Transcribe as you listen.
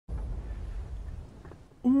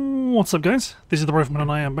What's up, guys? This is the Rifleman,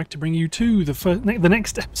 and I am back to bring you to the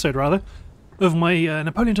next episode, rather, of my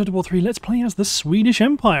Napoleon Total War 3 Let's Play as the Swedish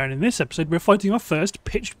Empire. And in this episode, we're fighting our first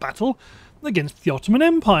pitched battle against the Ottoman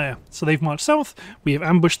Empire. So they've marched south, we have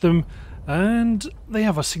ambushed them, and they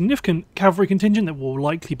have a significant cavalry contingent that will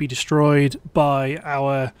likely be destroyed by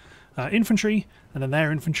our infantry, and then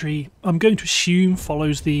their infantry, I'm going to assume,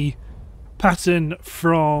 follows the pattern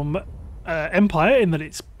from Empire, in that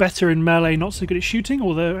it's better in melee, not so good at shooting,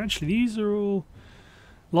 although actually these are all...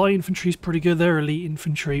 light infantry is pretty good, they're elite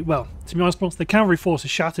infantry. Well, to be honest, once the cavalry force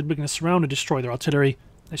is shattered, we're going to surround and destroy their artillery.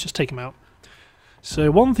 Let's just take them out. So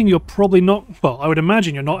one thing you're probably not... well, I would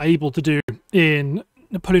imagine you're not able to do in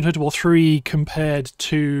Napoleon Total War 3 compared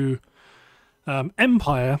to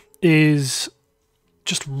Empire is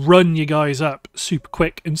just run your guys up super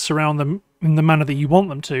quick and surround them in the manner that you want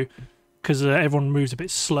them to, because everyone moves a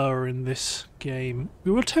bit slower in this game.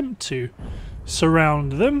 We will attempt to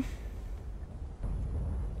surround them.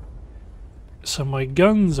 So my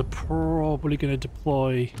guns are probably going to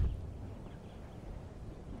deploy...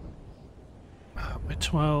 my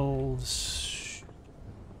 12s...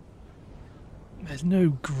 there's no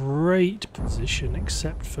great position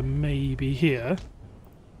except for maybe here.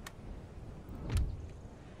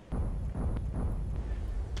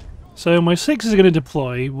 So my 6s are going to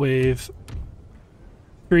deploy with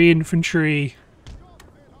 3 infantry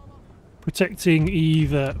protecting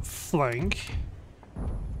either flank.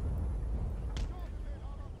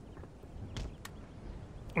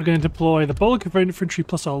 We're going to deploy the bulk of our infantry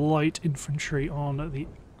plus our light infantry on the...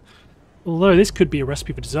 although this could be a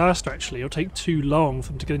recipe for disaster, actually. It'll take too long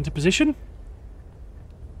for them to get into position.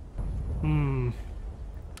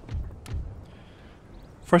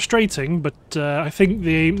 Frustrating, but I think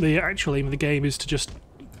the actual aim of the game is to just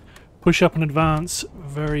push up and advance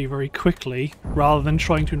very, very quickly, rather than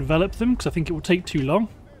trying to envelop them, because I think it will take too long.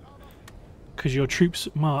 Because your troops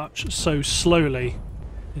march so slowly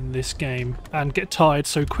in this game and get tired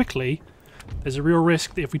so quickly, there's a real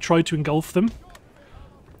risk that if we try to engulf them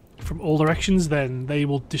from all directions, then they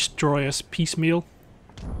will destroy us piecemeal.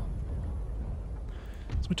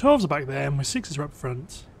 So my 12s are back there and my 6s are up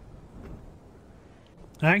front.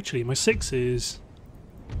 Actually, my 6s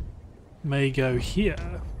may go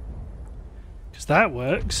here, because that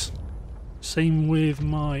works. Same with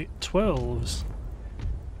my 12s.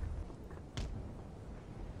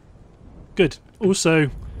 Good.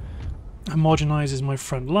 Also, homogenises my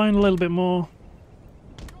front line a little bit more.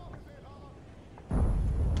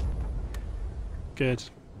 Good.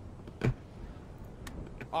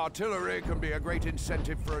 Artillery can be a great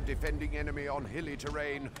incentive for a defending enemy on hilly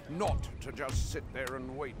terrain, not to just sit there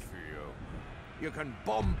and wait for you. You can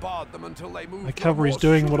bombard them until they move. My cavalry's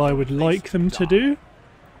doing what I would like them to do.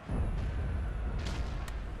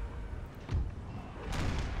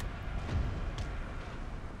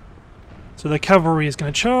 So the cavalry is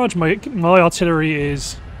going to charge. My artillery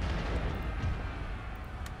is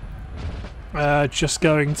just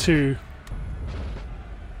going to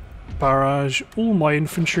barrage all my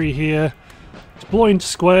infantry here, deploy into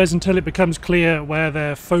squares until it becomes clear where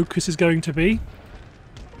their focus is going to be.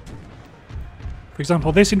 For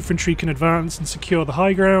example, this infantry can advance and secure the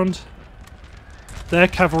high ground. Their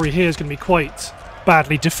cavalry here is going to be quite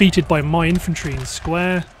badly defeated by my infantry in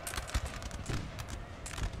square.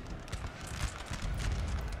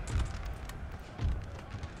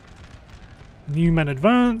 New men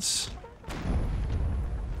advance.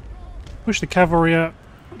 Push the cavalry up.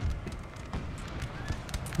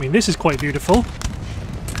 I mean, this is quite beautiful.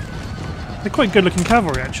 They're quite good looking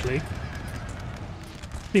cavalry, actually.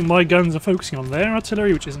 I think my guns are focusing on their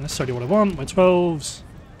artillery, which isn't necessarily what I want. My 12s.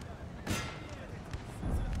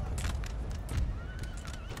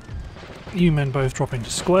 You men both drop into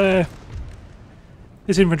square.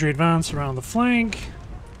 This infantry advance around the flank.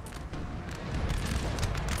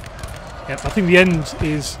 Yep, I think the end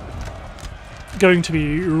is going to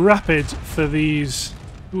be rapid for these.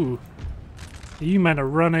 Ooh. You men are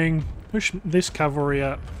running. Push this cavalry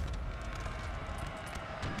up.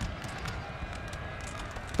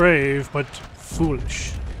 Brave, but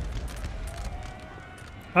foolish.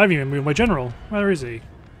 I haven't even moved my general. Where is he?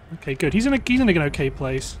 Okay, good. He's in an okay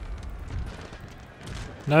place.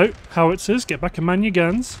 No, howitzers, get back and man your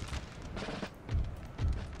guns.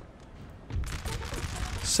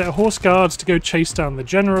 Set horse guards to go chase down the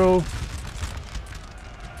general.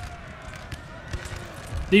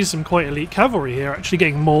 These are some quite elite cavalry here, actually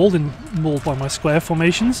getting mauled by my square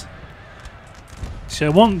formations. So I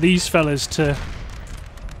want these fellas to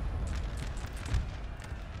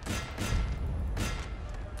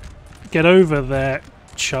get over their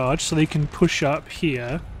charge so they can push up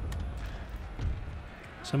here.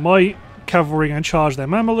 So my cavalry are going to charge their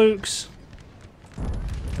Mamelukes.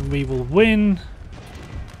 And we will win.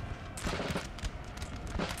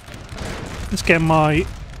 Let's get my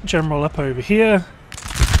general up over here.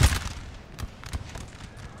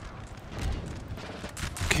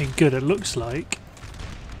 Okay, good, it looks like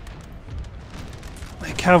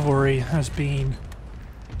the cavalry has been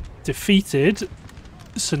defeated.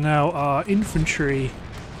 So now our infantry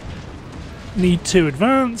need to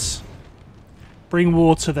advance. Bring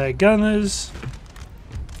war to their gunners.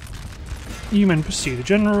 You men pursue the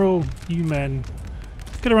general. You men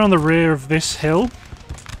get around the rear of this hill.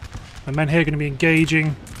 My men here are going to be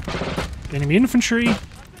engaging the enemy infantry.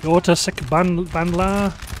 Yorta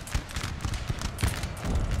Sekbandla.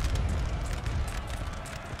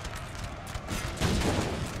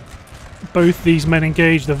 Both these men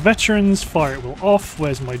engage the veterans. Fire it will off.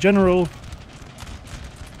 Where's my general?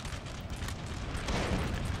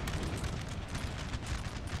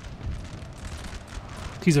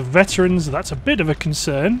 These are veterans. That's a bit of a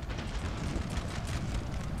concern.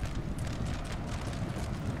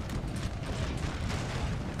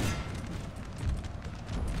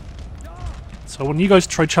 So I want you guys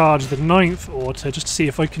to try charge the 9th Order just to see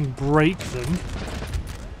if I can break them.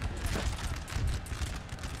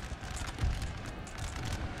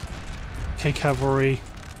 Okay, cavalry.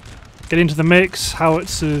 Get into the mix.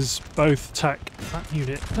 Howitzers both attack that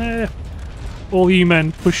unit there. All you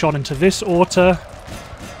men push on into this order.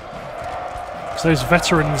 Because those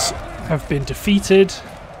veterans have been defeated.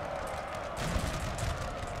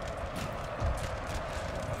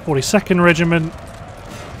 42nd Regiment.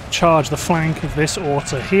 Charge the flank of this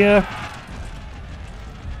order here.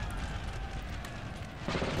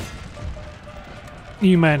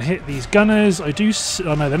 You men hit these gunners. I do.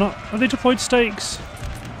 Oh no, they're not. Are they deployed stakes?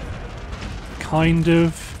 Kind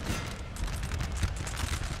of.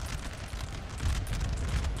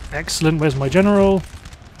 Excellent. Where's my general?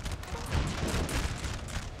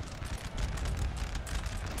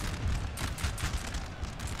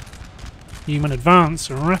 You men advance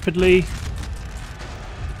rapidly.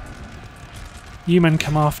 You men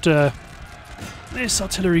come after this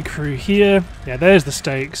artillery crew here. Yeah, there's the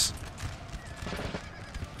stakes.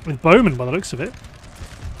 With bowmen by the looks of it.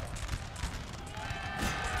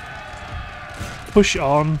 Push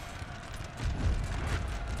on.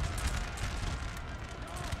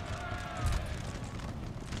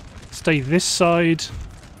 Stay this side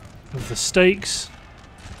of the stakes.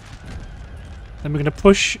 Then we're going to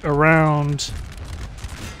push around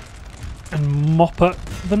and mop up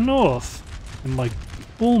the north. And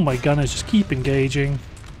all my gunners just keep engaging.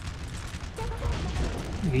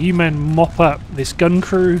 You men mop up this gun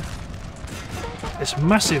crew. This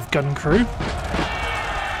massive gun crew.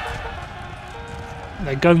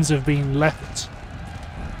 Their guns have been left.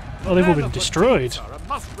 Oh, they've all been destroyed.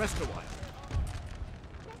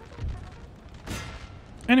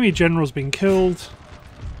 Enemy general's been killed.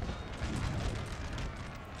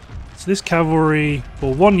 So this cavalry,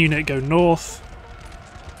 well, one unit go north.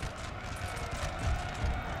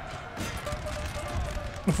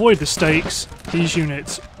 Avoid the stakes. These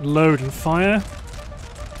units load and fire.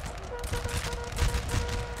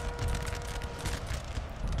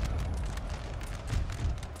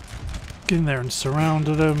 Get in there and surround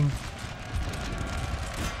them.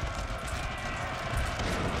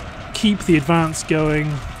 Keep the advance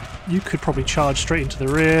going. You could probably charge straight into the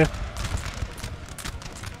rear.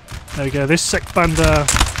 There we go. This Sekbanda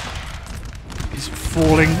is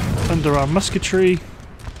falling under our musketry.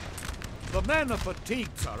 The men are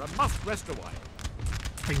fatigued, sir, and must rest a while.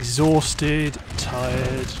 Exhausted,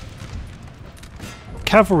 tired.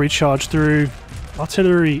 Cavalry charge through.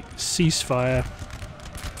 Artillery ceasefire.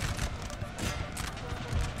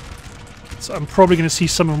 So I'm probably going to see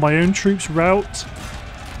some of my own troops rout.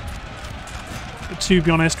 But to be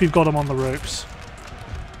honest, we've got them on the ropes.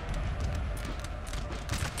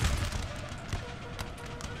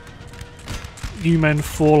 You men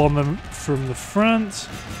fall on them from the front.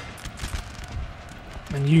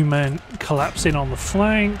 And you men collapse in on the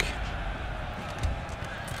flank.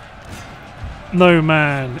 No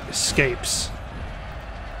man escapes.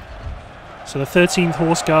 So the 13th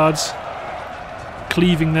Horse Guards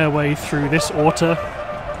cleaving their way through this order.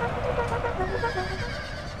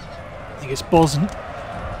 I think it's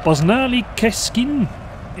Bosnali Keskin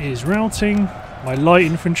is routing. My light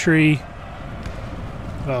infantry,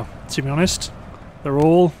 well, to be honest, they're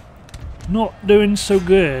all not doing so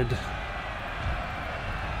good.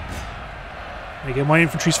 Again, my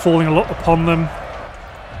infantry's falling a lot upon them.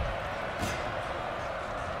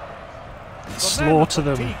 Slaughter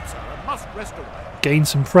them. Gain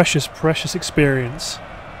some precious experience.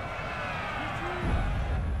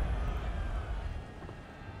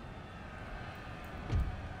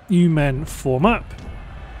 You men form up.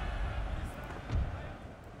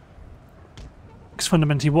 Because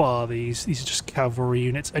fundamentally, what are these? These are just cavalry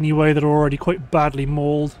units anyway that are already quite badly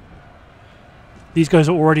mauled. These guys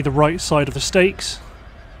are already the right side of the stakes.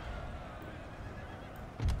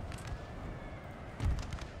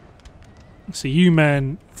 So you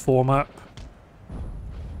men form up.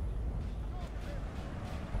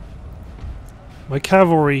 My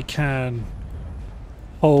cavalry can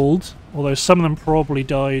hold, although some of them probably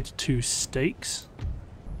died to stakes.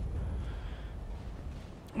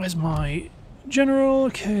 Where's my general?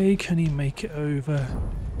 Okay, can he make it over?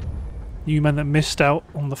 You men that missed out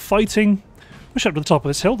on the fighting. Push up to the top of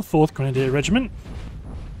this hill, the 4th Grenadier Regiment.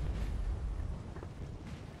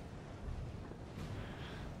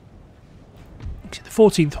 Okay, the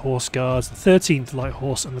 14th Horse Guards, the 13th Light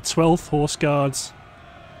Horse, and the 12th Horse Guards.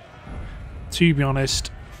 To be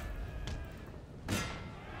honest,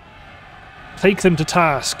 take them to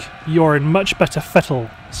task. You're in much better fettle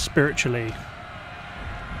spiritually.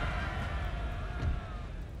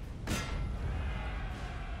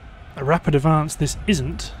 A rapid advance this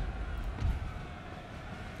isn't.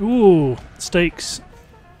 Ooh, stakes.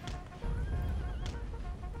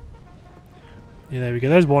 Yeah, there we go.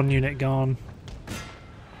 There's one unit gone.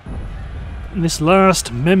 And this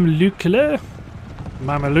last Mamelukes,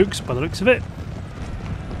 by the looks of it.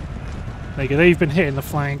 There you go, they've been hitting the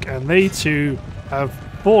flank, and they too have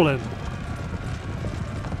fallen.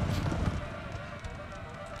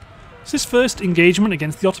 So this first engagement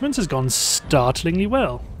against the Ottomans has gone startlingly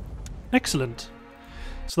well. Excellent.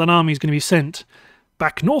 So that army is going to be sent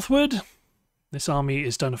back northward. This army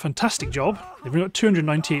has done a fantastic job. They've got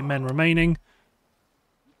 298 men remaining.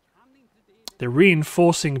 They're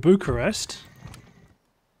reinforcing Bucharest.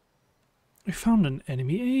 We found an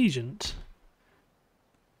enemy agent.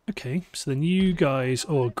 Okay, so then you guys...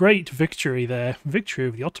 Oh, great victory there. Victory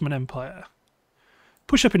of the Ottoman Empire.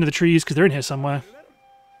 Push up into the trees because they're in here somewhere.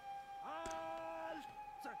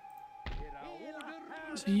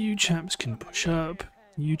 So you chaps can push up.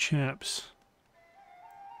 You chaps.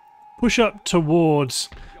 Push up towards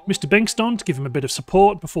Mr. Bengtsson to give him a bit of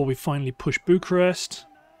support before we finally push Bucharest.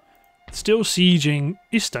 Still sieging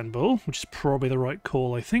Istanbul, which is probably the right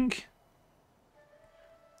call, I think.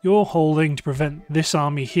 You're holding to prevent this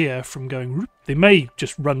army here from going... They may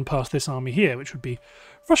just run past this army here, which would be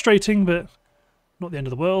frustrating, but not the end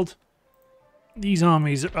of the world. These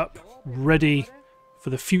armies are up, ready for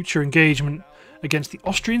the future engagement against the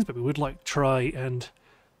Austrians, but we would like to try and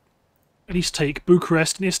at least take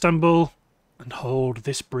Bucharest and Istanbul and hold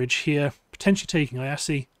this bridge here, potentially taking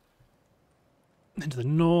Iasi. Into the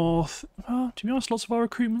north. Oh, to be honest, lots of our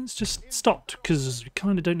recruitments just stopped because we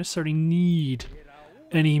kind of don't necessarily need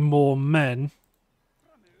any more men.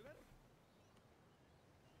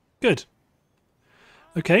 Good.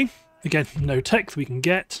 Okay, again, no tech that we can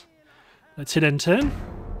get. Let's hit end turn.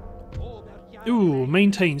 Ooh,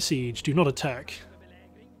 maintain siege, do not attack.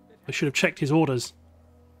 I should have checked his orders.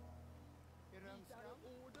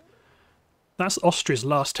 That's Austria's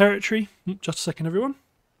last territory. Just a second, everyone.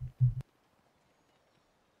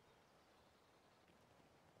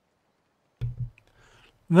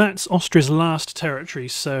 That's Austria's last territory,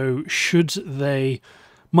 so should they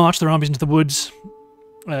march their armies into the woods,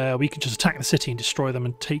 we can just attack the city and destroy them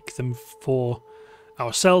and take them for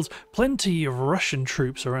ourselves. Plenty of Russian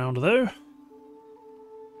troops around, though.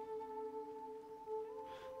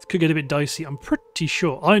 It could get a bit dicey. I'm pretty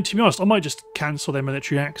sure... to be honest, I might just cancel their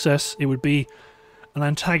military access. It would be an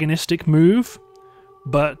antagonistic move,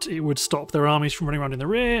 but it would stop their armies from running around in the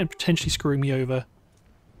rear and potentially screwing me over.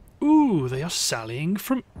 Ooh, they are sallying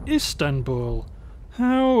from Istanbul.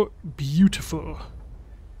 How beautiful.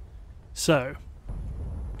 So,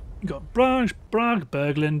 you've got Prague,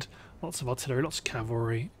 Bergland, lots of artillery, lots of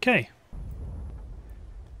cavalry. Okay.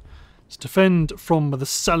 Let's defend from the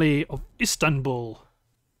sally of Istanbul.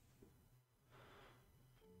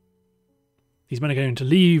 These men are going to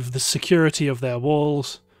leave the security of their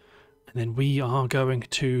walls, and then we are going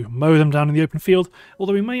to mow them down in the open field,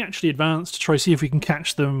 although we may actually advance to try to see if we can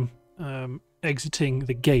catch them exiting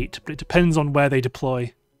the gate, but it depends on where they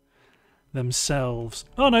deploy themselves.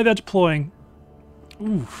 Oh no, they're deploying.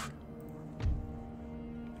 Oof.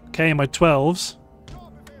 Okay, my 12s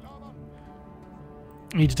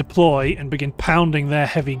need to deploy and begin pounding their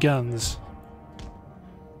heavy guns.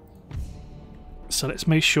 So let's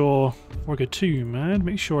make sure, before I go too mad,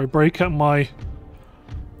 make sure I break up my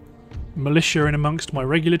militia in amongst my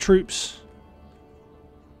regular troops.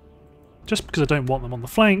 Just because I don't want them on the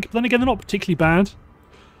flank, but then again they're not particularly bad.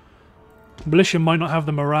 Militia might not have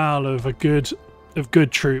the morale of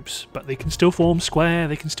good troops, but they can still form square,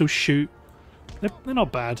 they can still shoot. They're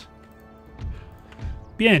not bad.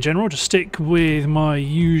 But yeah, in general, just stick with my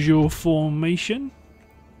usual formation.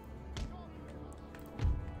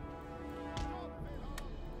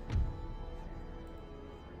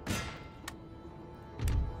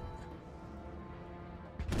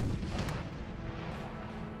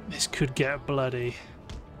 This could get bloody.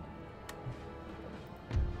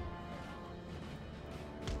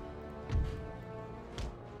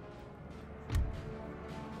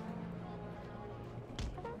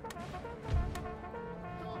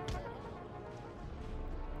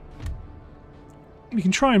 We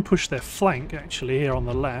can try and push their flank, actually, here on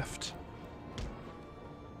the left.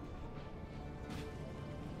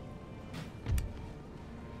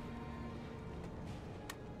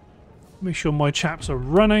 Make sure my chaps are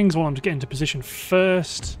running, so I want them to get into position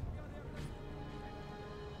first.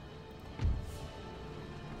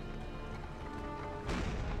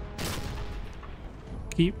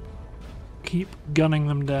 Keep gunning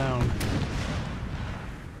them down.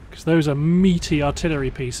 Because those are meaty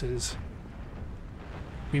artillery pieces.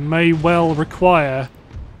 We may well require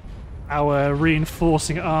our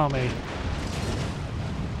reinforcing army.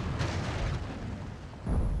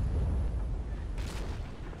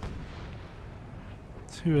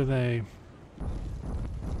 Who are they?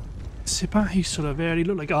 Sipahi Solaveri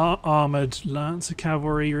look like armoured Lancer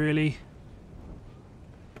cavalry, really.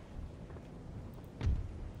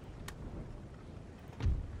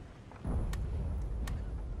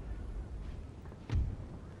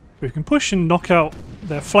 We can push and knock out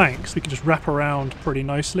their flanks. We can just wrap around pretty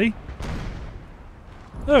nicely.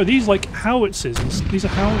 Oh, these like howitzers. These are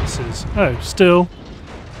howitzers. Oh, still.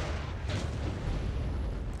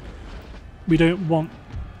 We don't want...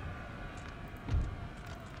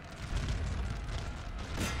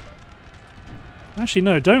 Actually,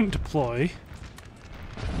 no, don't deploy.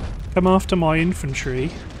 Come after my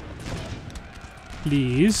infantry.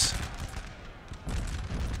 Please.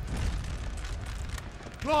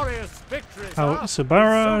 Howitzer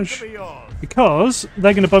barrage. Because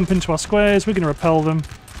they're going to bump into our squares, we're going to repel them.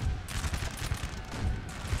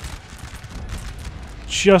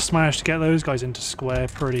 Just managed to get those guys into square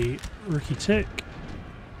pretty rookie tick.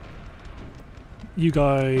 You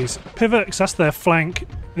guys pivot, because that's their flank.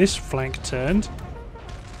 This flank turned.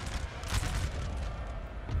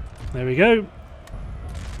 There we go.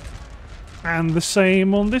 And the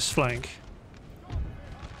same on this flank.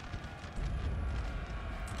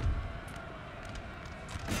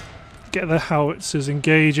 Get the howitzers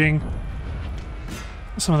engaging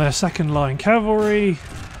some of their second line cavalry.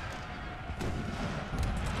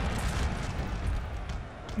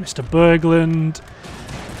 Mr. Bergland.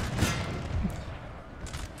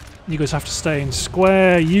 You guys have to stay in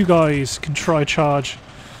square. You guys can try charge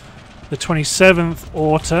the 27th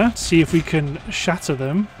Orta. See if we can shatter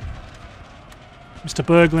them. Mr.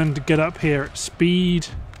 Bergland, get up here at speed.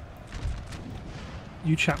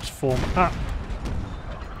 You chaps form up.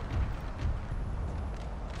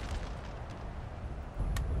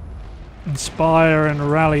 Inspire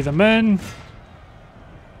and rally the men.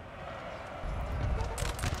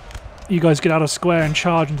 You guys get out of square and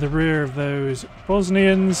charge into the rear of those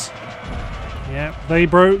Bosnians. Yeah, they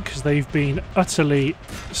broke because they've been utterly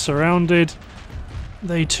surrounded.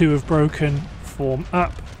 They too have broken. Form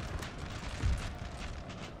up.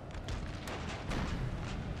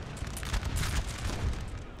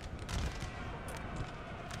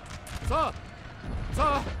 Sir!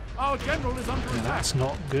 Sir! Our general is under attack! That's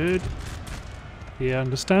not good. Yeah,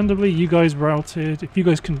 understandably, you guys routed. If you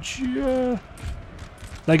guys can...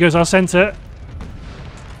 There goes our centre.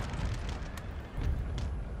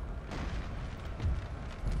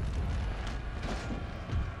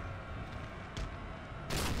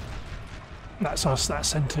 That's us. That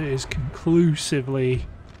centre is conclusively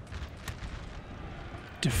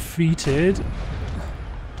defeated.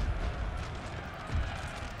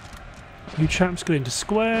 You chaps get into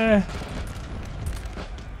square.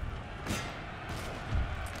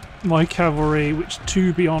 My cavalry, which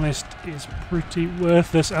to be honest is pretty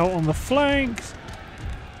worthless, out on the flanks.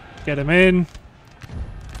 Get him in.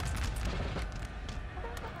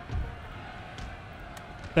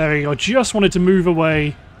 There we go. Just wanted to move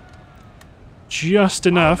away just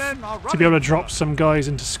enough to be able to drop some guys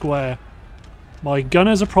into square. My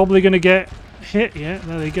gunners are probably going to get hit. Yeah,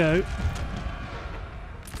 there they go.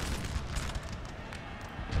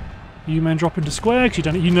 You men drop into square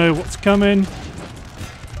because you know what's coming.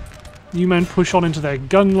 You men push on into their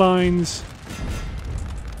gun lines.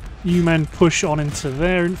 You men push on into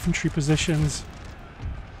their infantry positions.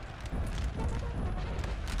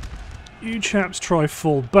 You chaps try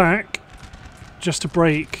fall back just to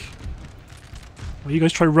break. Well, you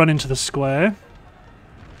guys try run into the square.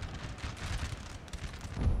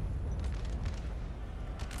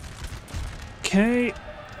 Okay.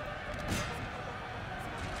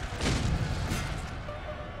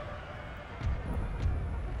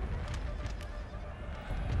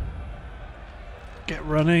 Get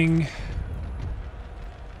running.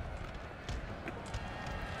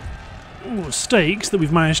 Ooh, stakes that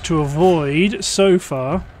we've managed to avoid so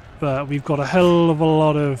far, but we've got a hell of a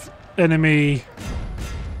lot of enemy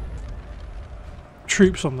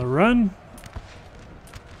troops on the run.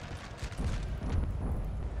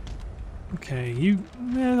 Okay,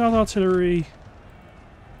 that artillery.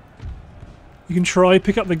 You can try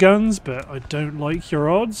pick up the guns, but I don't like your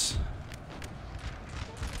odds.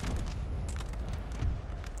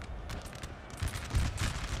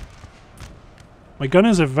 My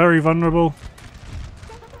gunners are very vulnerable.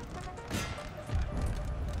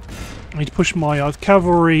 I need to push my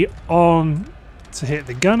cavalry on to hit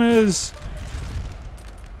the gunners.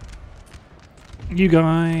 You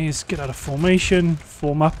guys get out of formation,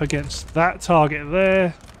 form up against that target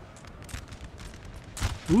there.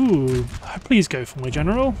 Ooh, please go for my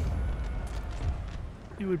general.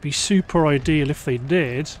 It would be super ideal if they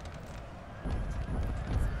did.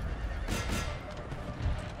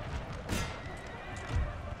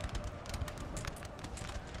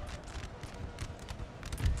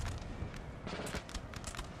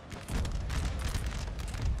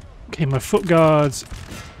 Okay, my foot guards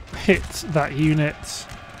hit that unit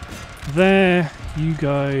there. You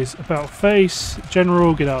guys about face.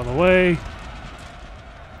 General, get out of the way.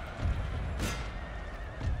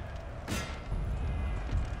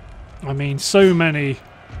 I mean, so many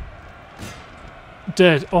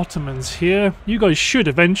dead Ottomans here. You guys should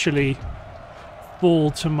eventually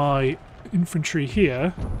fall to my infantry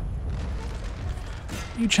here.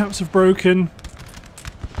 You chaps have broken.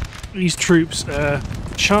 These troops are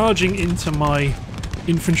charging into my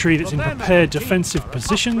infantry that's in prepared defensive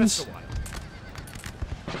positions.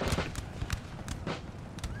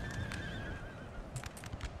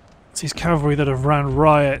 These cavalry that have ran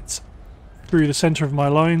riot through the centre of my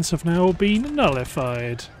lines have now been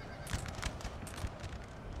nullified.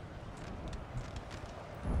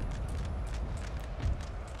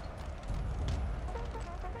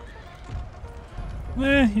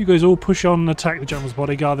 There, you guys all push on and attack the General's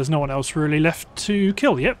bodyguard. There's no one else really left to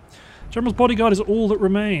kill. Yep, General's bodyguard is all that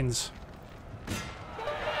remains.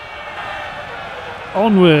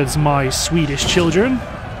 Onwards, my Swedish children.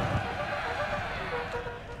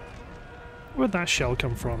 Where'd that shell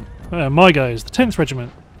come from? My guys, the 10th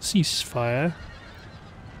Regiment. Ceasefire.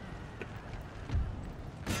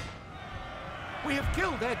 We have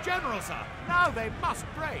killed their general, sir. Now they must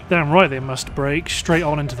break. Damn right they must break. Straight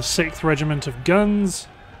on into the 6th Regiment of Guns.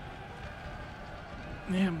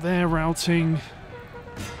 Yep, they're routing.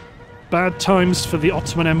 Bad times for the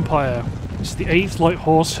Ottoman Empire. It's the 8th Light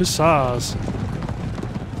Horse Hussars.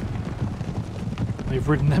 They've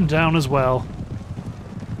ridden them down as well.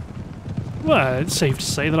 Well, it's safe to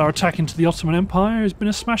say that our attack into the Ottoman Empire has been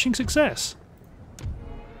a smashing success.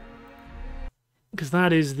 Because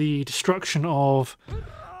that is the destruction of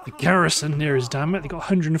the garrison near as damn it. They've got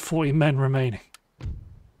 140 men remaining.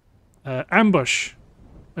 Ambush.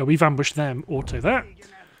 We've ambushed them. Auto that.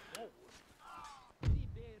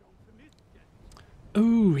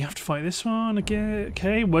 Oh, we have to fight this one again.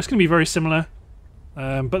 Okay, well, it's going to be very similar.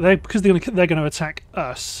 But because they're going to attack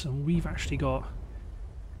us, and we've actually got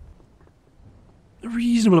a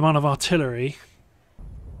reasonable amount of artillery.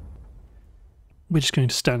 We're just going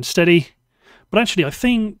to stand steady. But actually, I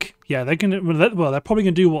think, yeah, they're going to. Well, they're probably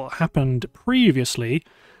going to do what happened previously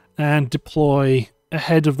and deploy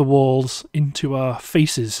ahead of the walls into our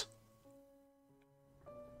faces.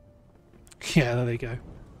 Yeah, there they go.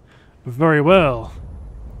 Very well.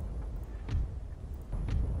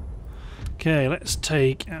 Okay, let's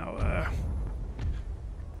take our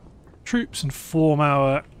troops and form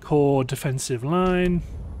our core defensive line.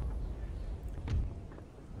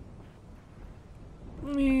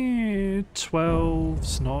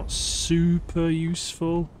 12's not super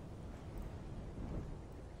useful.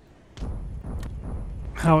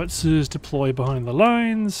 Howitzers deploy behind the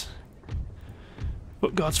lines.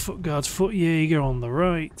 Foot guards, foot Jaeger on the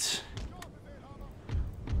right.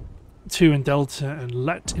 2 in Delta and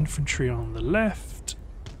Let infantry on the left.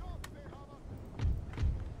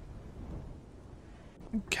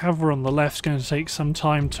 Cavalry on the left is going to take some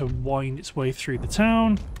time to wind its way through the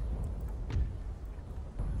town.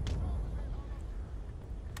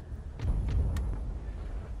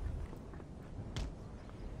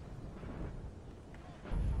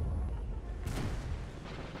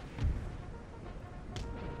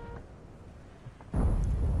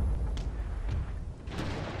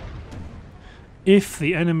 If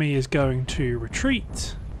the enemy is going to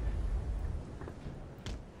retreat,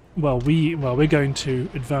 Well, we're going to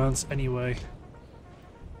advance anyway.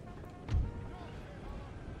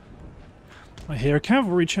 I hear a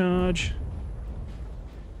cavalry charge.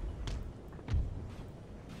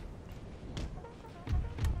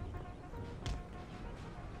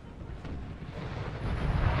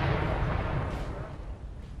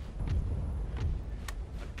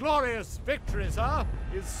 Glorious victory, sir,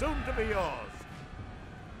 is soon to be yours.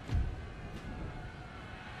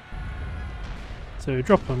 So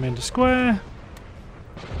drop them into square.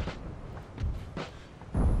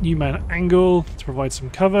 New man angle to provide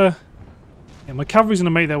some cover. Yeah, my cavalry's going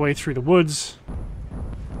to make their way through the woods.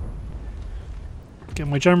 Get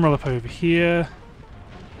my general up over here.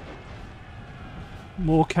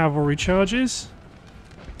 More cavalry charges.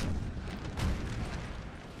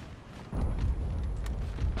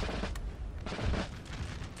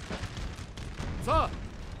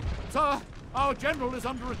 Sir, our general is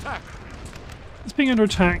under attack. It's being under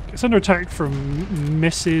attack. It's under attack from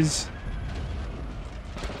misses.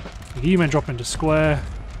 You men drop into square.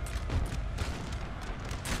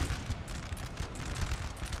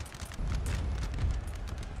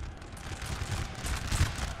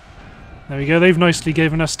 There we go. They've nicely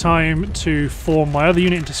given us time to form my other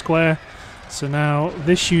unit into square. So now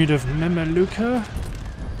this unit of Memeluka.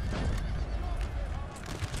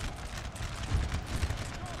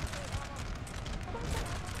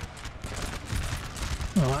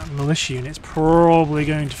 Well, that militia unit's probably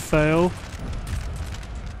going to fail.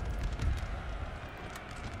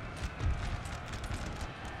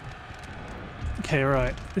 Okay,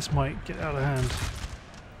 right. This might get out of hand.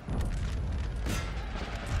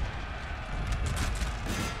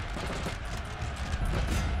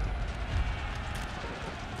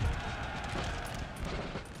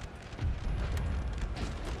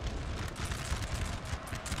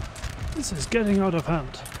 This is getting out of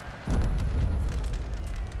hand.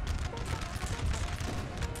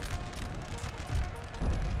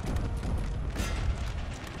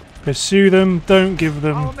 Pursue them, don't give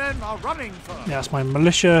them... Our men are running, sir. Yeah, that's my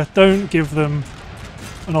militia. Don't give them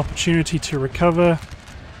an opportunity to recover.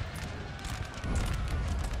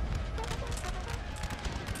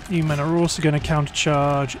 You men are also going to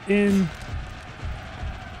countercharge in.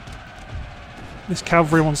 This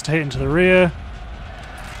cavalry wants to hit into the rear.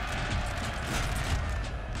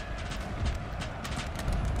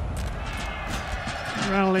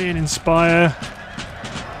 Rally and inspire.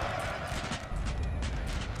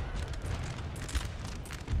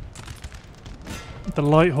 The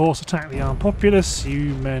light horse attack the armed populace.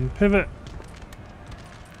 You men pivot.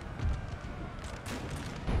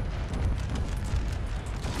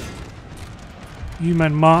 You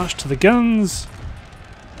men march to the guns.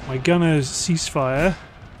 My gunners ceasefire.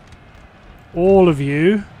 All of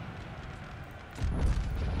you.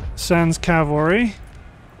 Sans cavalry.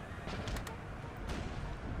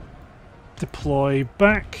 Deploy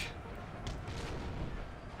back.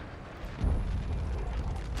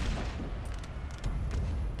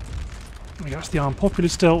 That's the armed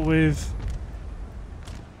populace dealt with.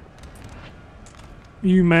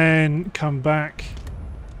 You men come back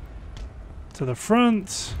to the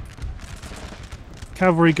front.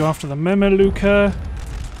 Cavalry go after the Memeluka.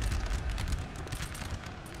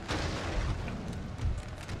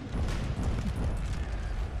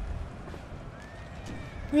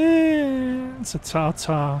 Yeah, it's a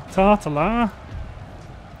Tartala.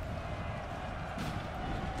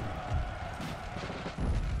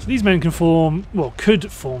 So these men can form, well,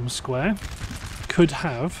 could form square. Could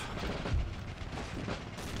have.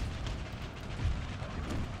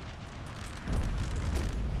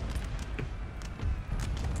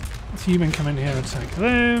 So you men come in here and attack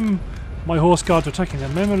them. My horse guards are attacking the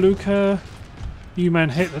Memeluka. You men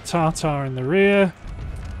hit the Tartar in the rear.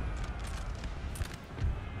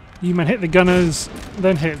 You men hit the gunners,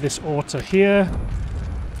 then hit this Orta here.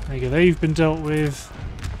 There you go, they've been dealt with.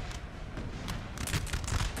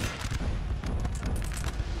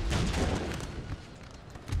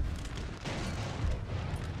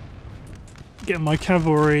 Get my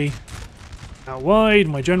cavalry out wide.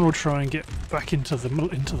 My general try and get back into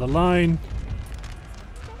the line.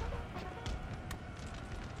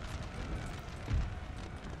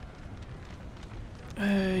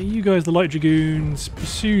 You guys, the light dragoons,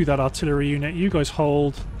 pursue that artillery unit. You guys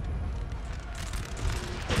hold.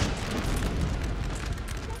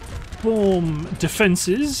 Form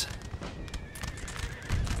defences.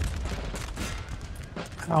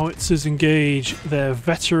 Howitzers engage their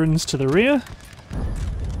veterans to the rear.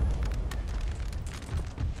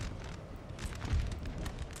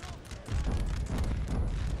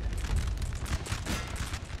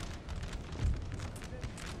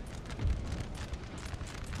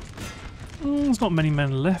 There's not many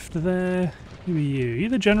men left there. Who are you? Are you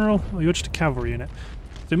the general? Or you're just a cavalry unit?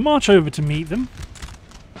 So march over to meet them.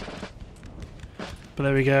 But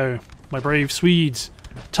there we go. My brave Swedes.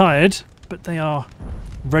 Tired, but they are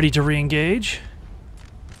ready to re-engage.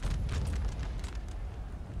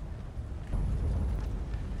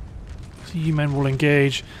 So you men will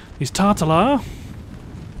engage these Tartalar.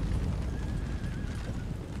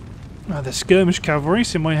 The skirmish cavalry,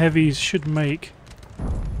 so my heavies should make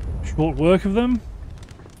short work of them.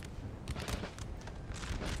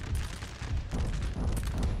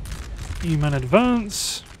 You men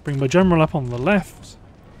advance. Bring my general up on the left.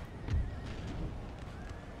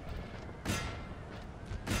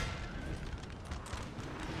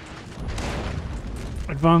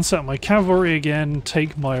 Advance out my cavalry again.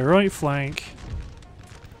 Take my right flank.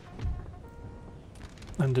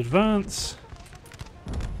 And advance.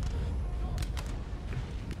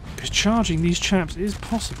 Because charging these chaps is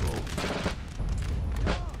possible.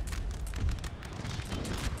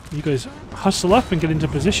 You guys hustle up and get into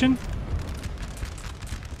position.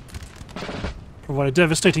 Provide a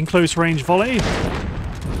devastating close range volley.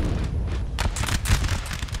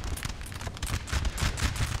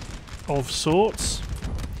 Of sorts.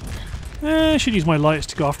 I should use my lights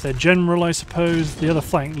to go after their general, I suppose. The other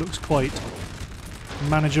flank looks quite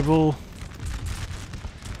manageable.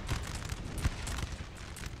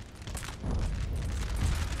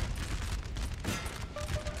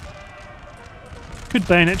 Could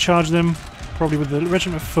bayonet charge them, probably with the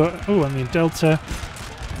regiment of foot. Oh, and the delta.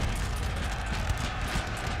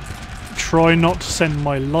 Try not to send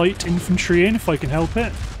my light infantry in if I can help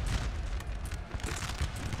it.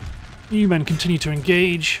 You men continue to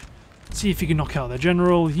engage. See if you can knock out their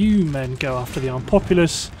general. You men go after the armed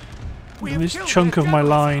populace. And this chunk of my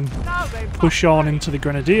line push on into the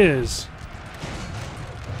grenadiers.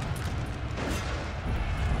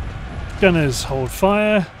 Gunners hold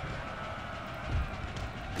fire.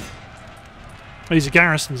 These are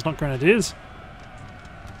garrisons, not grenadiers.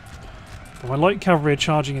 But my light cavalry are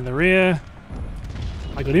charging in the rear.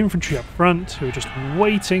 I got infantry up front who are just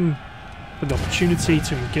waiting for the opportunity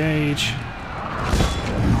to engage.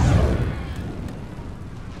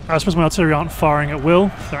 I suppose my artillery aren't firing at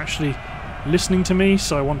will. They're actually listening to me,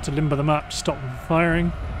 so I want to limber them up to stop them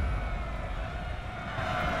firing.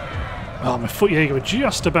 Oh, my foot Jaeger were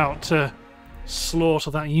just about to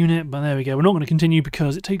slaughter that unit, but there we go. We're not going to continue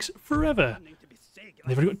because it takes forever.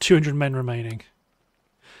 They've only got 200 men remaining.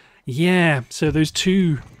 Yeah, so those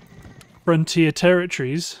two frontier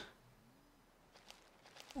territories...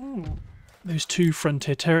 Those two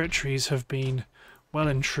frontier territories have been well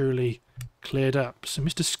and truly cleared up. So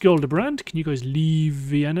Mr. Skuldebrand, can you guys leave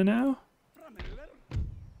Vienna now?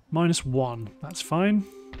 -1, that's fine.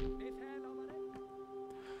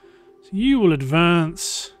 So you will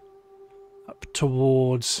advance up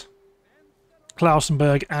towards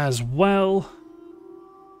Klausenberg as well.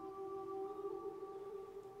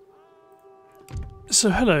 So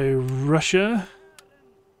hello, Russia.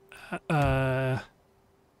 Oh,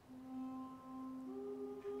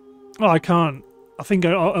 I can't. I think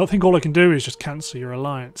all I can do is just cancel your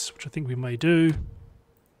alliance, which I think we may do.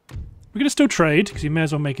 We're going to still trade, because you may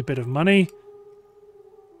as well make a bit of money.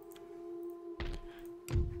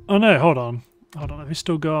 Oh no, hold on. Hold on, have we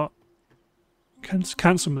still got...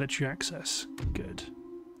 Cancel military access. Good.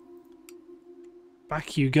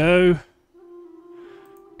 Back you go.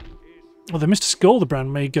 Although Mr.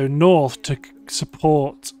 Skuldebrand may go north to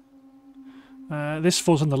support... this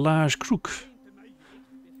falls on the Large Crook.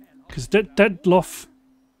 Because Detloff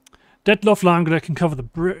Langler can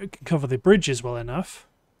cover the bridges well enough.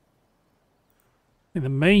 I think the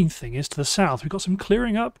main thing is to the south. We've got some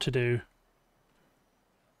clearing up to do.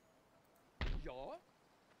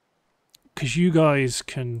 Because you guys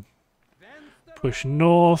can push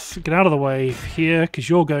north, get out of the way here, because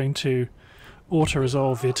you're going to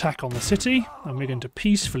auto-resolve the attack on the city, and we're going to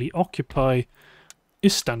peacefully occupy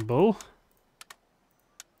Istanbul.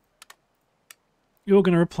 You're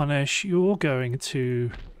going to replenish, you're going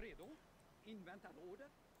to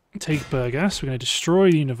take Burgas, we're going to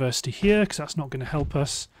destroy the university here, because that's not going to help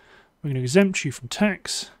us. We're going to exempt you from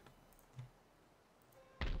tax.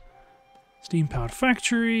 Steam-powered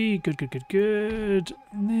factory, good, good, good, good.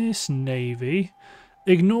 This navy,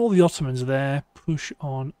 ignore the Ottomans there, push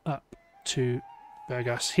on up to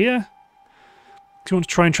Burgas here. Do you want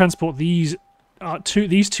to try and transport these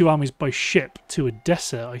two armies by ship to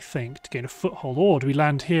Odessa, I think, to gain a foothold, or do we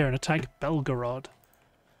land here and attack Belgorod?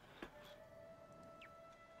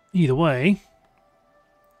 Either way,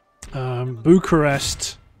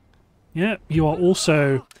 Bucharest, yeah, you are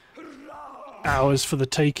also ours for the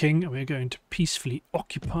taking, and we're going to peacefully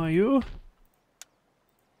occupy you.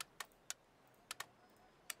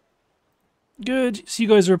 Good, so you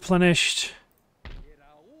guys are replenished.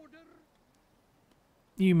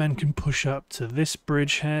 You men can push up to this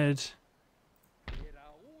bridgehead.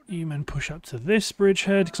 You men push up to this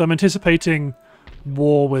bridgehead, because I'm anticipating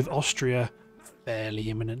war with Austria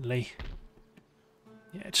fairly imminently.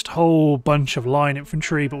 Yeah, just a whole bunch of line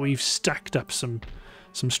infantry, but we've stacked up some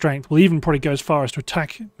strength. We'll even probably go as far as to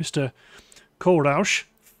attack Mr. Kohlrausch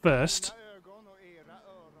first.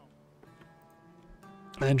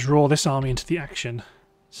 And then draw this army into the action.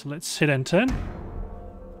 So let's hit enter.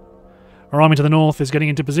 Our army to the north is getting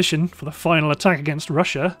into position for the final attack against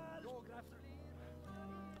Russia.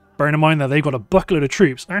 Bearing in mind that they've got a buckload of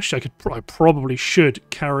troops. Actually, I probably should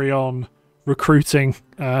carry on recruiting.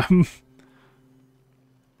 Because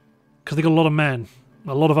they've got a lot of men.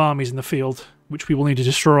 A lot of armies in the field, which we will need to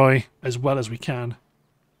destroy as well as we can.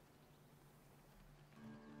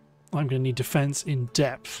 I'm going to need defense in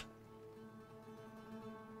depth.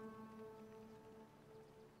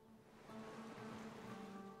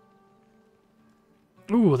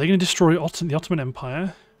 Ooh, are they going to destroy the Ottoman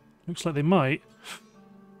Empire? Looks like they might.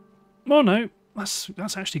 Oh no,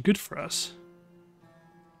 that's actually good for us.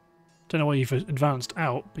 Don't know why you've advanced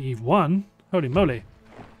out, but you've won. Holy moly.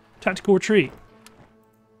 Tactical retreat.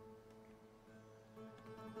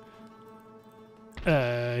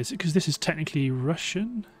 Is it because this is technically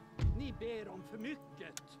Russian?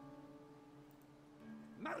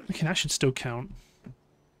 Okay, that should still count.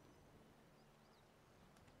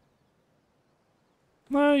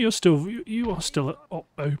 No, you are still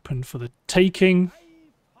open for the taking.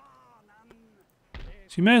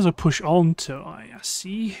 So you may as well push on to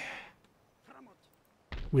ISC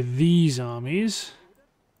with these armies.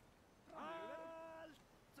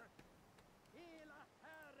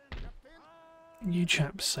 You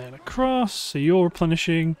chaps sail across, so you're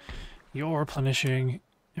replenishing,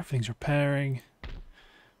 everything's repairing.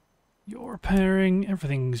 You're repairing,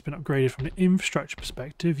 everything's been upgraded from an infrastructure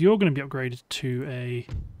perspective. You're going to be upgraded to a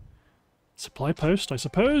supply post, I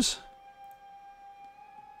suppose.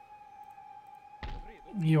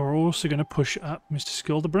 You're also going to push up Mr.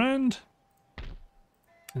 Skildebrand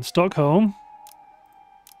in Stockholm.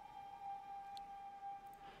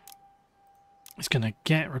 He's going to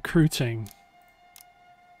get recruiting.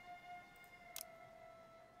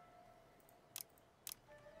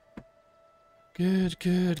 Good,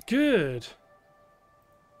 good, good.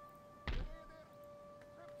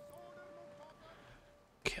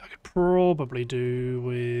 Okay, I could probably do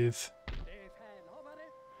with...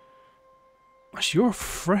 Actually, you're a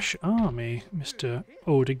fresh army, Mr.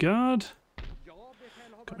 Odegaard.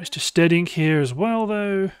 Got Mr. Steddink here as well,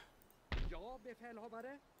 though.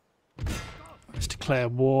 Let's declare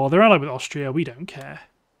war. They're allied with Austria. We don't care.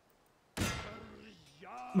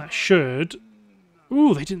 That should...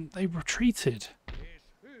 Ooh, they didn't. They retreated.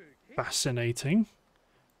 Fascinating.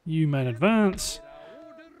 You men advance.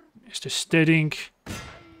 Mr. Steddink.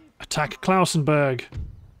 Attack Klausenberg.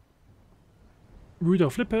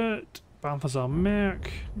 Rudolf Lippert. Balthasar Merck.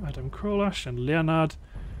 Adam Krolasch and Leonard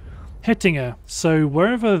Hettinger. So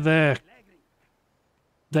wherever their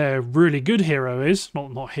really good hero is,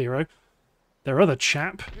 not hero, their other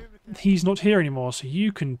chap, he's not here anymore. So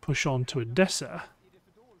you can push on to Odessa.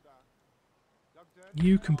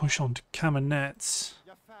 You can push on to Kamenets.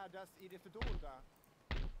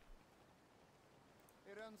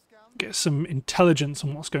 Get some intelligence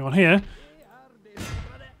on what's going on here.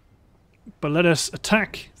 But let us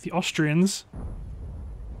attack the Austrians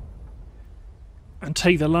and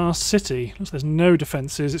take the last city. Looks there's no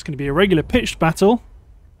defences. It's going to be a regular pitched battle.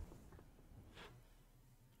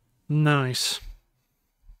 Nice.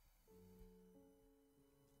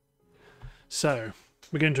 So...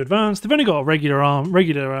 we're going to advance. They've only got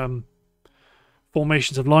regular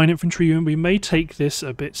formations of line infantry, and we may take this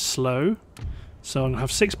a bit slow. So I'm going to have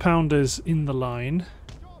 6-pounders in the line.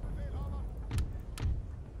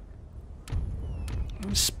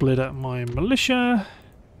 Split up my militia.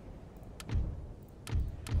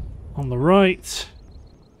 On the right,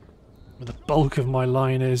 where the bulk of my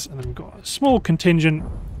line is, and then we've got a small contingent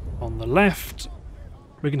on the left.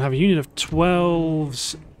 We're going to have a unit of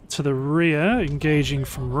 12s to the rear, engaging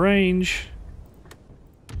from range.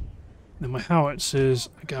 Then my howitzers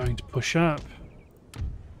are going to push up.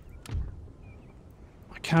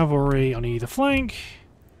 My cavalry on either flank.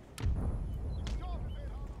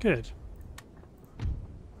 Good.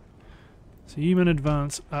 So you men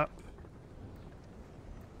advance up.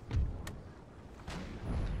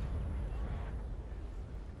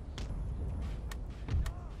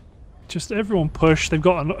 Just everyone push. They've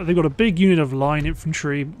got a big unit of line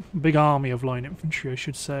infantry, big army of line infantry, I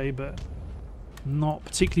should say, but not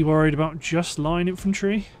particularly worried about just line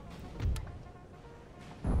infantry.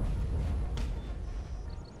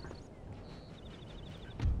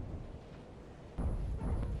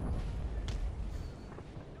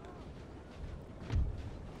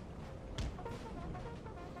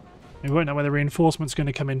 We won't know where the reinforcement's going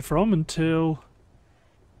to come in from until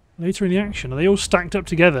later in the action. Are they all stacked up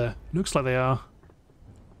together? Looks like they are.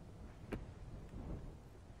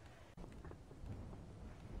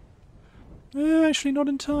 Actually, not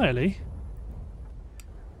entirely.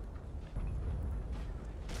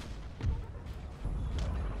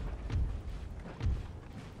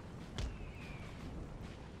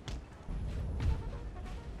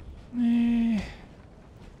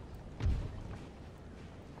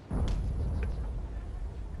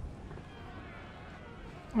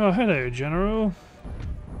 Oh, hello, General.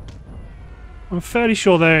 I'm fairly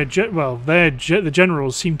sure the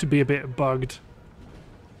generals seem to be a bit bugged.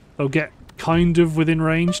 They'll get kind of within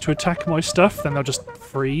range to attack my stuff, then they'll just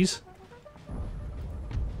freeze.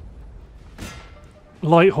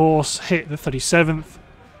 Light horse hit the 37th.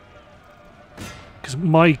 Because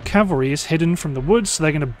my cavalry is hidden from the woods, so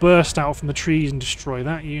they're going to burst out from the trees and destroy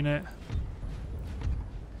that unit.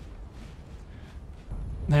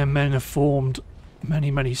 Their men have formed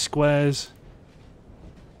many squares.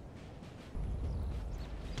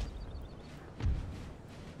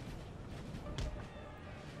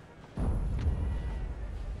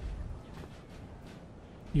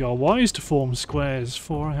 You are wise to form squares,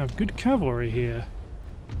 for I have good cavalry here.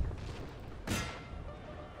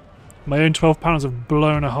 My own 12 pounds have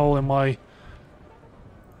blown a hole in my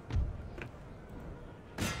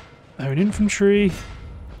own infantry.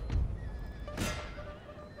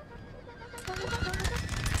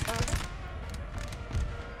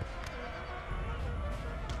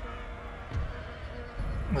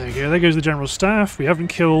 There you go, there goes the general's staff. We haven't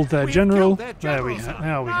killed their general. There we have.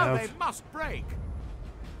 Now we have. They must break.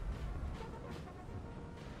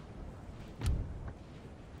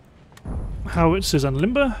 Howitzers and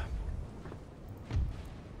limber.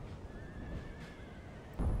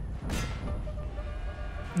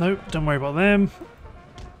 Nope, don't worry about them.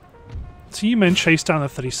 So you men chase down the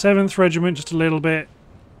 37th Regiment just a little bit.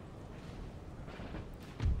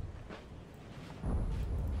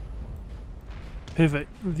 Pivot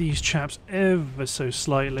these chaps ever so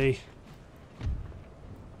slightly.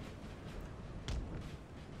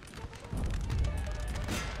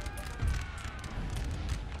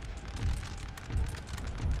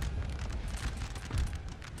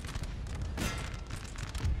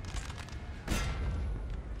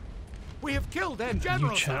 We have killed their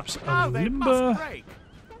general. You chaps now are they limber. must break.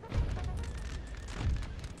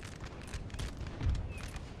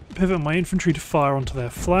 Pivot my infantry to fire onto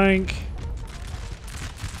their flank.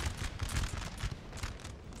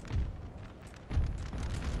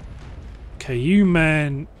 Okay, you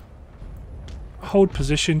men hold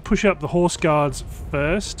position, push up the horse guards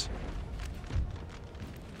first.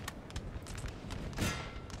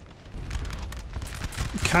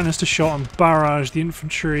 Canister shot and barrage the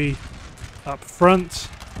infantry up front.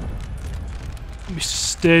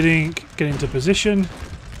 Mr. Sterdink, get into position.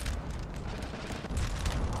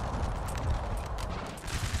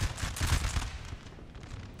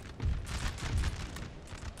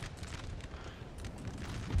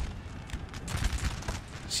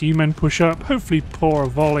 So you men push up, hopefully pour a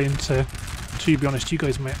volley into, to be honest, you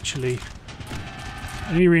guys may actually...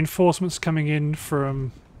 Any reinforcements coming in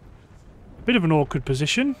from a bit of an awkward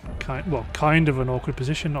position. Kind of an awkward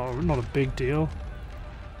position, not a big deal.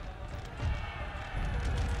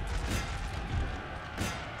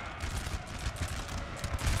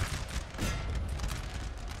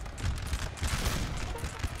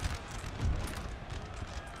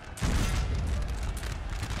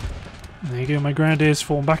 There you go, my grenadiers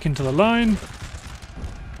form back into the line.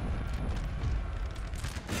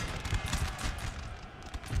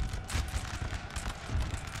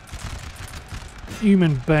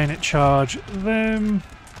 Human bayonet charge them.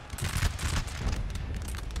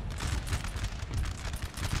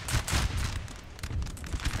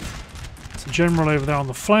 There's a general over there on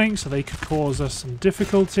the flank, so they could cause us some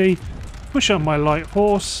difficulty. Push up my light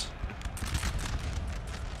horse.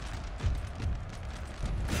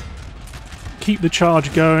 Keep the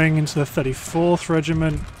charge going into the 34th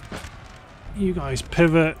Regiment. You guys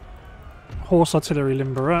pivot. Horse artillery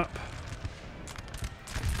limber up.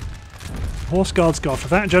 Horse guards go after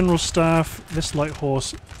that general staff. This light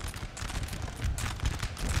horse.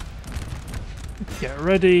 Get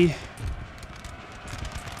ready.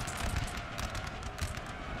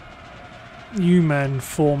 You men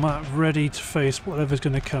form up, ready to face whatever's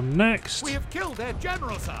going to come next. We have killed their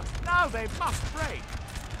general, sir. Now they must break.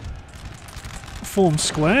 Form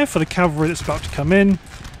square for the cavalry that's about to come in.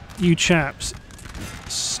 You chaps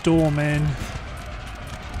storm in.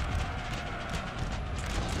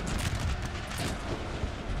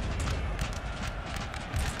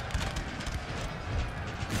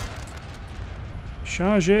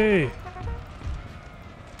 Charge!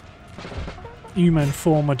 You men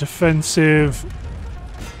form a defensive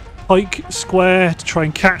pike square to try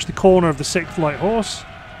and catch the corner of the 6th Light Horse.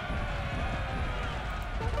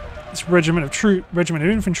 This regiment of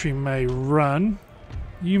infantry may run.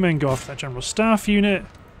 You men go after that general staff unit.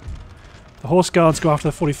 The horse guards go after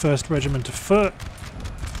the 41st Regiment of Foot.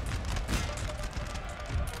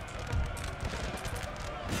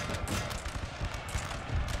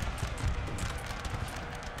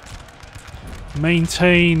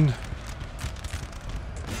 Maintain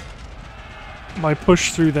my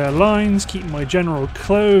push through their lines, keep my general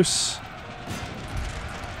close.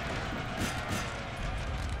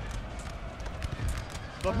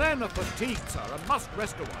 The men are fatigued, sir, and must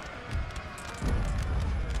rest a while.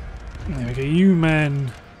 There we go, you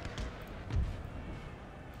men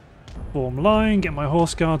form line, get my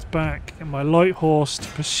horse guards back, get my light horse to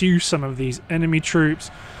pursue some of these enemy troops.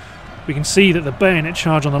 We can see that the bayonet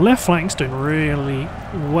charge on the left flank's doing really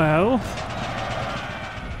well.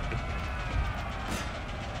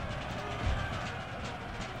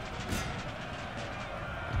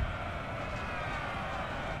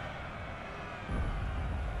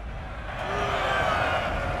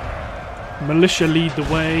 Militia lead the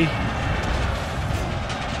way.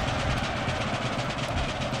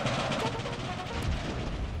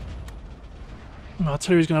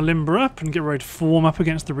 Artillery's going to limber up and get ready to form up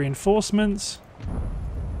against the reinforcements.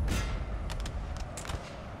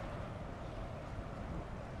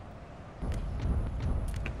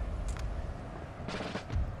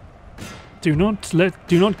 Do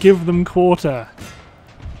not give them quarter.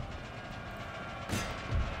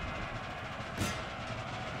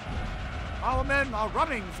 Our men are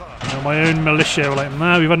running, sir. Now my own militia were like,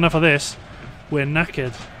 nah, we've had enough of this. We're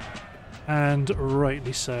knackered. And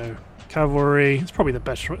rightly so. Cavalry, it's probably the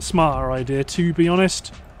better, smarter idea, to be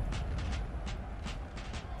honest.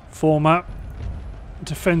 Form up.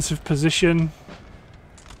 Defensive position.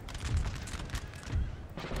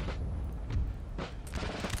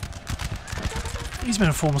 These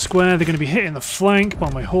men form a square. They're going to be hitting the flank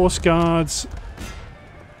by my horse guards.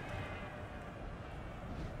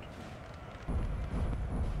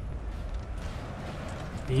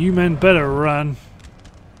 You men better run.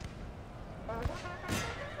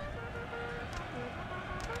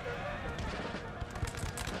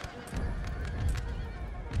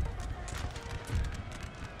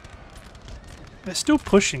 They're still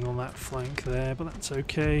pushing on that flank there, but that's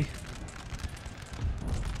okay.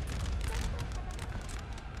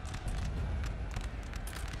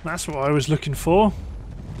 That's what I was looking for.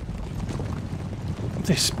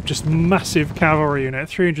 This just massive cavalry unit,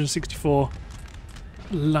 364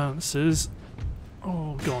 lancers.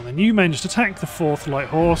 Oh, go on then. You men just attack the 4th Light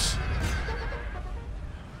Horse.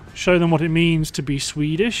 Show them what it means to be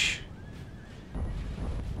Swedish.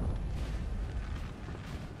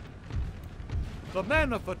 The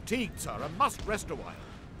men are fatigued, sir, and must rest a while.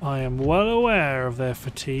 I am well aware of their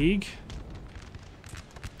fatigue.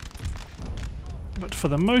 But for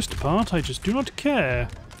the most part, I just do not care.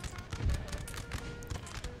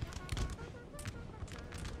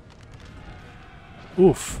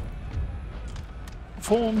 Oof.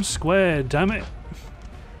 Form square, damn it.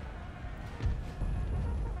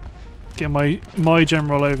 Get my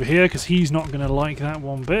general over here, because he's not going to like that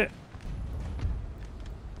one bit.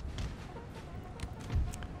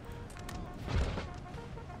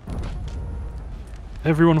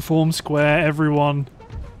 Everyone form square, everyone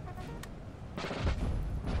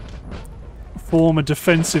form a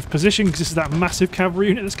defensive position, because this is that massive cavalry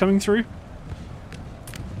unit that's coming through.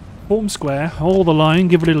 Form square, hold the line,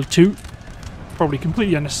 give a little toot. Probably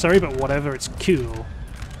completely unnecessary, but whatever, it's cool.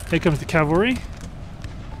 Here comes the cavalry.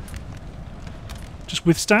 Just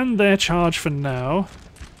withstand their charge for now.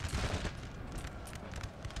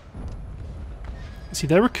 See,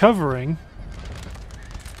 they're recovering.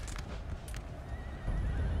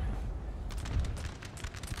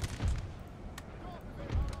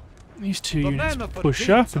 These two units push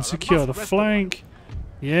up and secure the flank.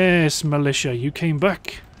 Yes, militia, you came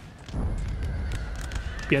back.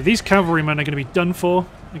 Yeah, these cavalrymen are going to be done for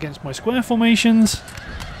against my square formations.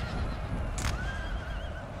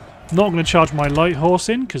 Not going to charge my light horse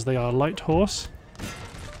in, because they are light horse.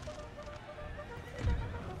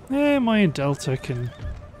 Yeah, my Delta can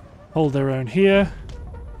hold their own here.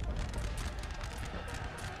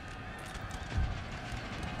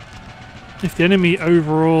 If the enemy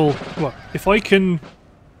overall... Well, if I can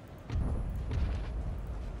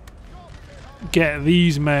get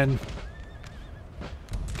these men...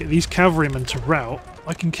 Get these cavalrymen to rout,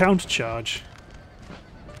 I can countercharge.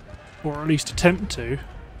 Or at least attempt to.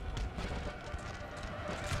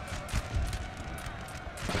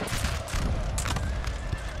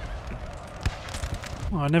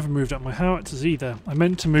 Oh, I never moved up my howitzers either. I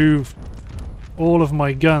meant to move all of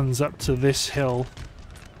my guns up to this hill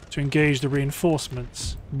to engage the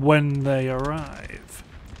reinforcements when they arrive.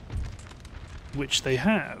 Which they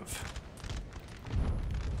have.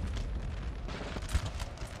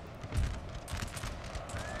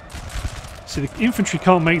 See, the infantry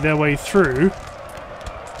can't make their way through.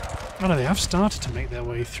 Oh no, they have started to make their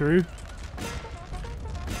way through.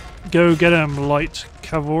 Go get them, light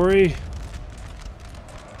cavalry.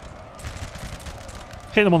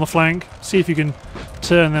 Hit them on the flank. See if you can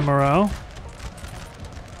turn their morale.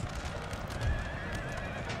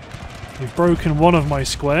 You've broken one of my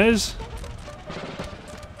squares.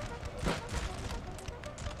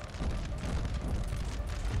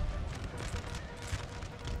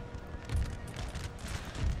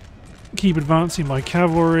 Keep advancing my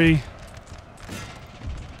cavalry.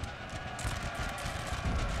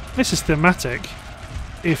 This is thematic,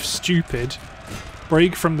 if stupid.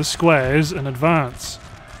 Break from the squares and advance.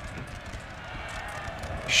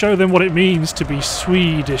 Show them what it means to be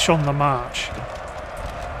Swedish on the march.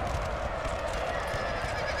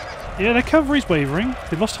 Yeah, their cavalry's wavering.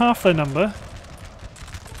 They've lost half their number.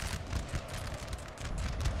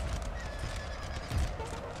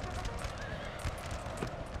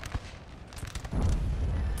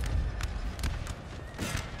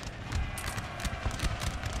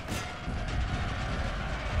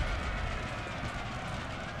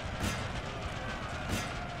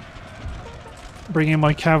 Bring in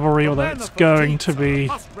my cavalry, or that's going to be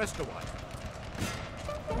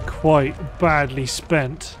quite badly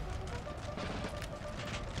spent.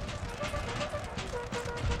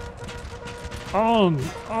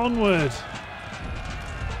 Onward!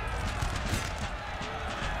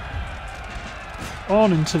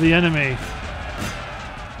 On into the enemy.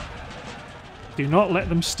 Do not let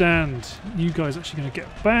them stand. You guys are actually going to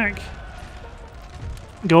get back.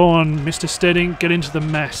 Go on, Mr. Stedding, get into the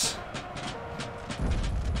mess.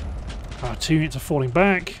 Our 2 units are falling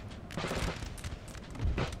back.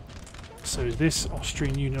 So this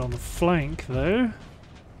Austrian unit on the flank, though.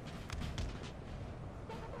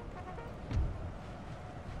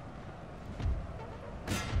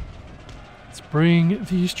 Let's bring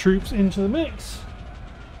these troops into the mix.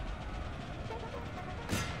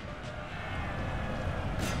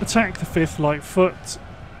 Attack the 5th Light Foot.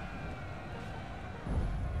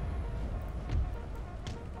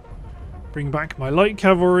 Bring back my light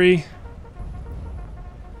cavalry.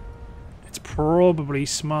 It's probably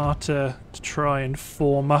smarter to try and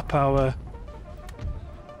form up our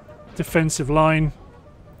defensive line.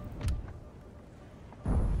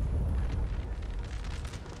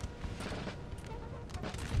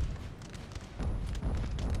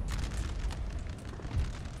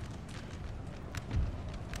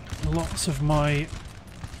 Lots of my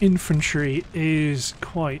infantry is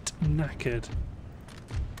quite knackered.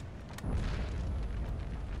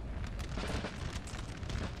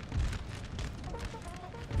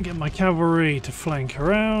 Get my cavalry to flank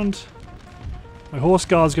around. My horse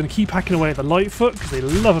guard's going to keep hacking away at the light foot because they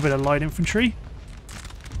love a bit of light infantry.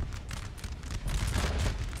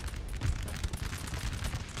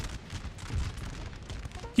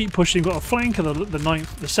 Keep pushing. Got a flank of the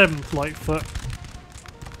 7th light foot.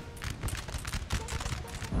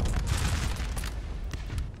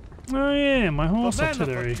 Oh yeah, my horse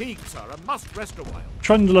artillery.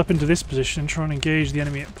 Trundle up into this position and try and engage the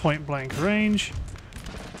enemy at point blank range.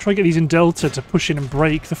 Try and get these in delta to push in and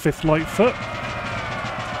break the 5th light foot.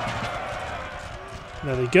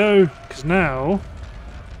 There they go, because now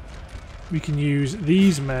we can use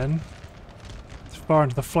these men as far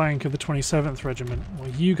into the flank of the 27th Regiment, while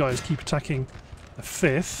you guys keep attacking the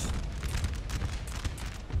 5th.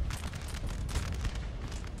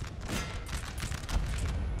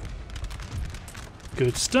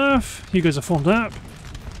 Good stuff. You guys are formed up.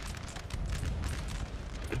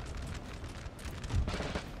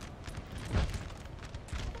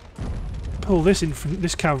 Pull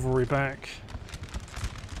this cavalry back.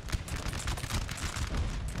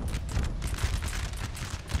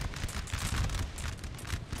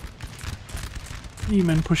 You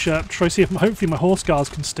men push up. Try to see if hopefully my horse guards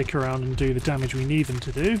can stick around and do the damage we need them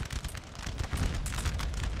to do.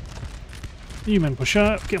 You men push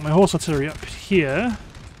up. Get my horse artillery up here.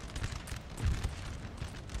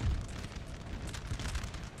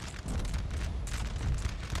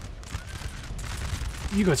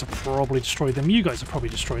 You guys have probably destroyed them. You guys have probably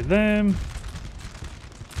destroyed them.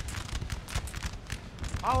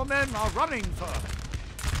 Our men are running, sir.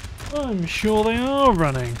 I'm sure they are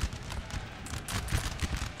running.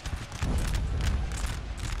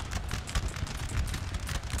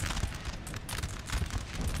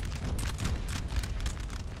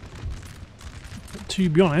 to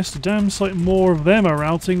be honest, a damn sight more of them are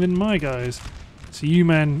routing than my guys. So you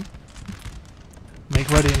men, make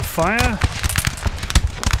ready and fire.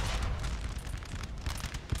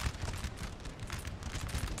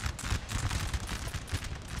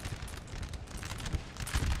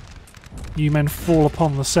 You men fall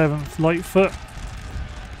upon the 7th Lightfoot.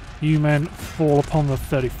 You men fall upon the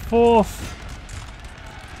 34th.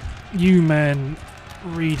 You men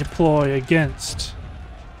redeploy against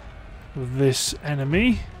this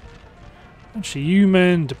enemy. Actually, you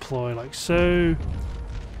men deploy like so.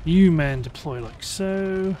 You men deploy like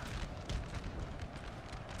so.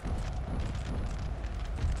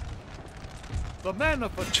 The men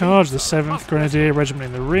of Charge the 7th Grenadier Regiment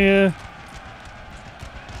in the rear.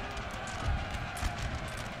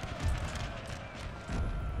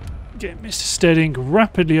 Get Mr. Steading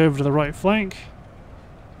rapidly over to the right flank.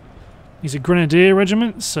 He's a Grenadier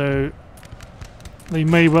regiment, so they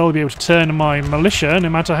may well be able to turn my militia, no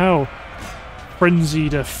matter how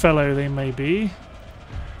frenzied a fellow they may be.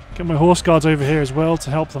 Get my horse guards over here as well to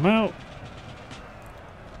help them out.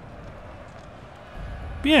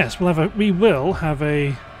 But yes, we will have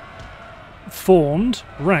a formed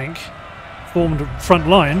front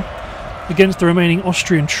line against the remaining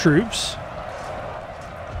Austrian troops.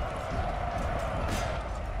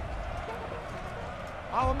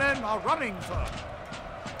 Our men are running, sir.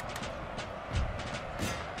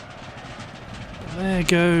 There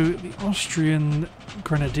go the Austrian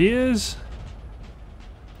Grenadiers.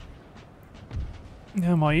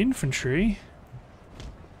 Now my infantry.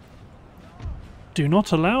 Do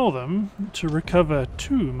not allow them to recover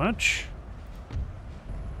too much.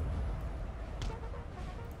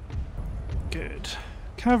 Good.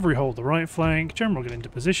 Cavalry hold the right flank. General get into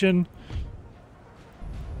position.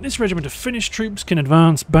 This regiment of Finnish troops can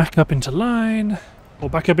advance back up into line. Or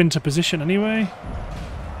back up into position anyway.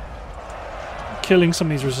 Killing some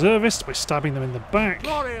of these reservists by stabbing them in the back.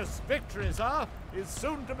 Glorious victory, sir, is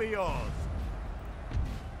soon to be yours.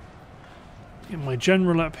 Get my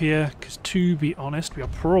general up here, because to be honest, we are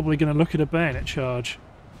probably going to look at a bayonet charge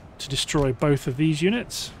to destroy both of these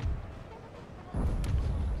units.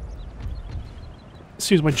 As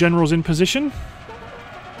soon as my general's in position.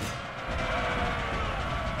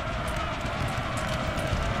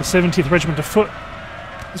 The 17th Regiment of Foot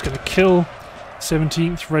is going to kill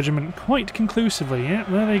 17th Regiment quite conclusively. Yeah,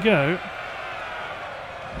 there they go.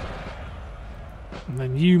 And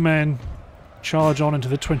then you men charge on into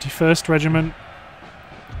the 21st Regiment.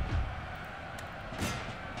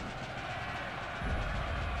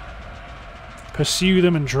 Pursue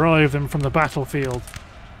them and drive them from the battlefield.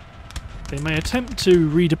 They may attempt to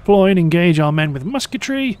redeploy and engage our men with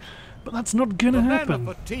musketry, but that's not gonna happen.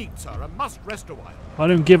 Men are fatigued, sir, and must rest a while. I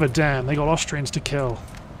don't give a damn. They got Austrians to kill.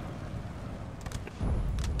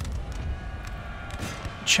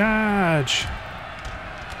 Charge!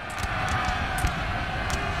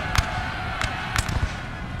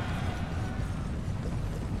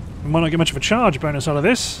 We might not get much of a charge bonus out of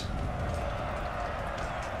this.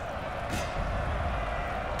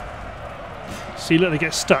 See, look, they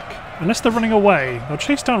get stuck. Unless they're running away, they'll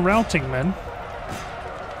chase down routing men.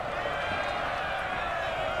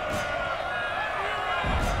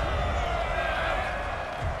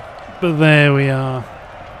 But there we are.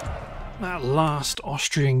 That last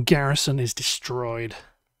Austrian garrison is destroyed.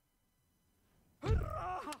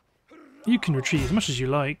 You can retreat as much as you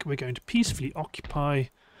like. We're going to peacefully occupy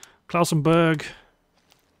Klausenberg.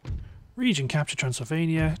 Region capture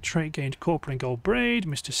Transylvania. Trait gained Corporal in Gold Braid.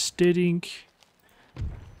 Mr. Stidink.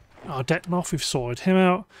 Detnoff, we've sorted him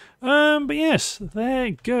out. But yes,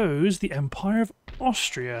 there goes the Empire of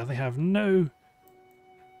Austria. They have no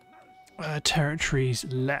territories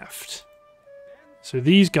left. So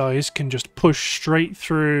these guys can just push straight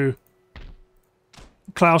through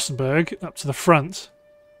Klausenberg up to the front,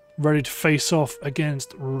 ready to face off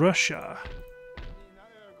against Russia.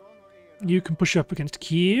 You can push up against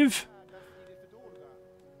Kiev.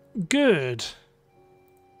 Good.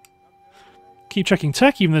 Keep checking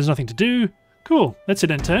tech, even though there's nothing to do. Cool, that's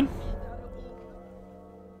it, N10.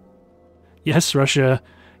 Yes, Russia,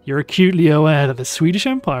 you're acutely aware that the Swedish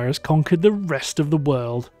Empire has conquered the rest of the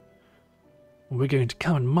world. We're going to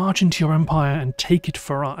come and march into your empire and take it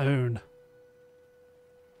for our own.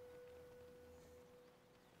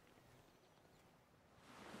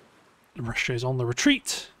 Russia is on the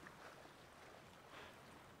retreat.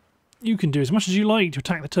 You can do as much as you like to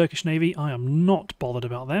attack the Turkish Navy. I am not bothered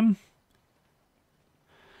about them.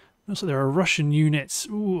 Also, there are Russian units.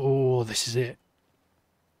 Ooh, this is it.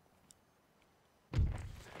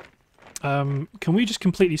 Can we just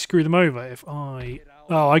completely screw them over if I...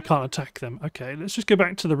 Oh, I can't attack them. Okay, let's just go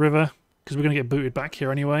back to the river. because we're going to get booted back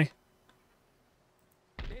here anyway.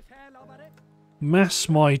 Mass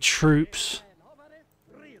my troops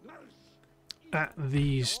at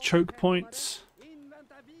these choke points.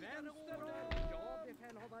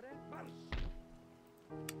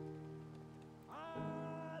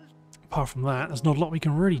 Apart from that, there's not a lot we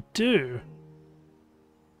can really do.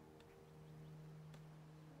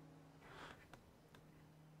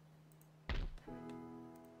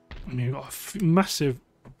 I mean, we've got a massive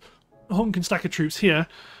honking stack of troops here,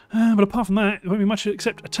 but apart from that, there won't be much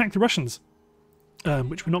except attack the Russians,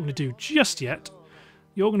 which we're not going to do just yet.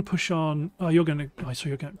 You're going to push on. Oh, you're going to. Oh, so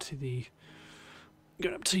you're going up to the.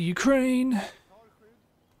 Going up to Ukraine.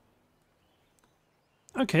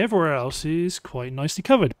 Okay, everywhere else is quite nicely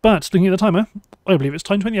covered. But looking at the timer, I believe it's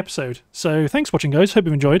time to end the episode. So thanks for watching, guys. Hope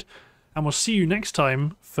you've enjoyed, and we'll see you next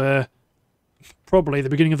time for probably the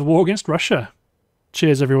beginning of the war against Russia.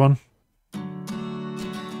 Cheers, everyone.